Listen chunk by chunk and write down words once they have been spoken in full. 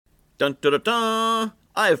Dun dun dun dun!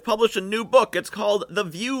 I have published a new book. It's called The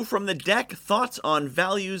View from the Deck, Thoughts on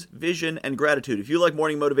Values, Vision, and Gratitude. If you like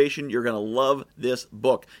morning motivation, you're going to love this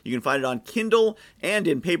book. You can find it on Kindle and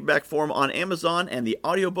in paperback form on Amazon, and the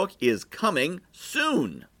audiobook is coming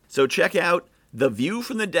soon. So check out The View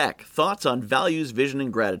from the Deck, Thoughts on Values, Vision,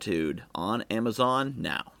 and Gratitude on Amazon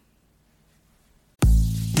now.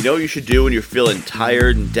 You know what you should do when you're feeling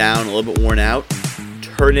tired and down, a little bit worn out?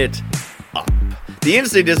 Turn it up. The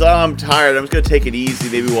instinct is, I'm tired, I'm just going to take it easy,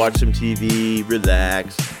 maybe watch some TV,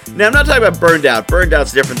 relax. Now, I'm not talking about burned out. Burned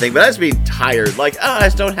out's a different thing, but that's being tired. Like, I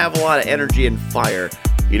just don't have a lot of energy and fire.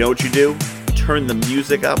 You know what you do? Turn the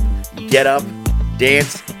music up, get up,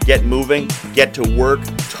 dance, get moving, get to work,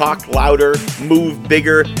 talk louder, move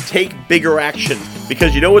bigger, take bigger action.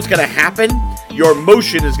 Because you know what's going to happen? Your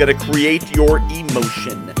motion is going to create your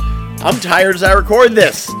emotion. I'm tired as I record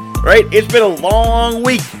this, right? It's been a long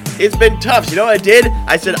week. It's been tough. So you know what I did?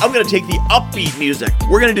 I said, I'm going to take the upbeat music.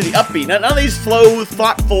 We're going to do the upbeat. None of these slow,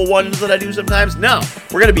 thoughtful ones that I do sometimes. No,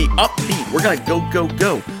 we're going to be upbeat. We're going to go, go,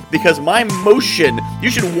 go. Because my motion,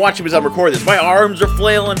 you should watch me as I'm recording this. My arms are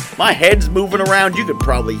flailing. My head's moving around. You could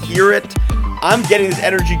probably hear it. I'm getting this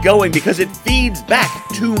energy going because it feeds back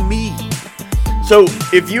to me. So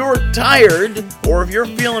if you're tired or if you're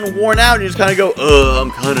feeling worn out and you just kind of go,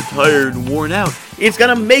 I'm kind of tired and worn out, it's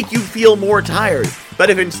going to make you feel more tired. But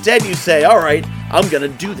if instead you say, all right, I'm going to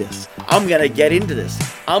do this. I'm going to get into this.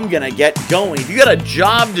 I'm going to get going. If you got a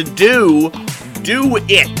job to do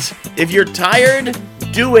it. If you're tired,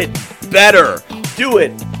 do it better. Do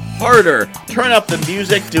it harder. Turn up the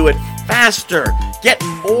music. Do it faster. Get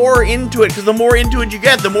more into it, because the more into it you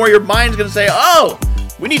get, the more your mind's going to say, oh,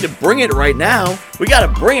 we need to bring it right now. We got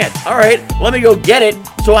to bring it. All right, let me go get it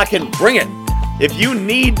so I can bring it. If you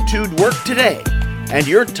need to work today and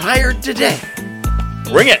you're tired today,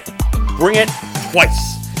 bring it. Bring it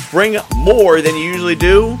twice. Bring more than you usually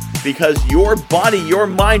do, because your body, your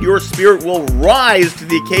mind, your spirit will rise to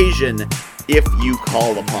the occasion if you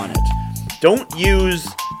call upon it. Don't use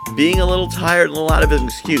being a little tired and a lot of an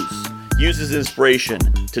excuse. Use as inspiration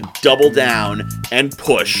to double down and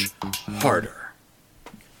push harder.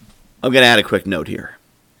 I'm going to add a quick note here.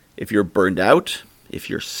 If you're burned out, if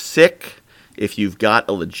you're sick, if you've got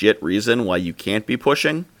a legit reason why you can't be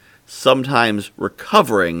pushing, sometimes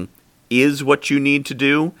recovering is what you need to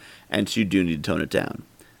do, and so you do need to tone it down.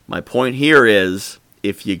 My point here is,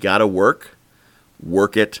 if you gotta work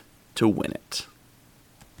it to win it.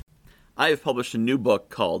 I have published a new book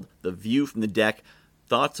called The View from the Deck,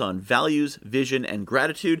 Thoughts on Values, Vision, and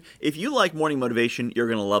Gratitude. If you like morning motivation, you're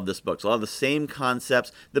going to love this book. It's a lot of the same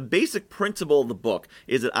concepts. The basic principle of the book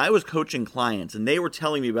is that I was coaching clients, and they were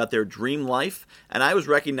telling me about their dream life, and I was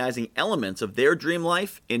recognizing elements of their dream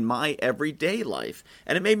life in my everyday life.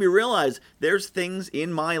 And it made me realize there's things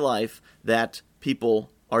in my life that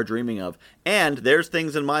people are dreaming of. And there's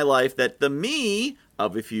things in my life that the me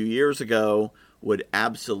of a few years ago would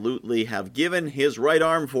absolutely have given his right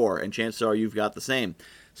arm for, and chances are you've got the same.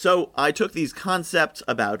 So I took these concepts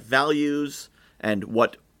about values and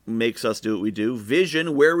what makes us do what we do,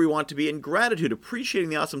 vision, where we want to be, and gratitude, appreciating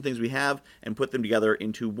the awesome things we have, and put them together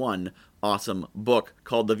into one awesome book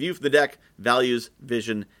called The View from the Deck, Values,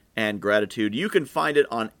 Vision, and Gratitude. You can find it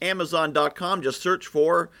on Amazon.com. Just search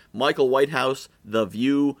for Michael Whitehouse, The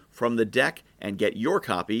View from the Deck, and get your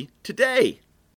copy today.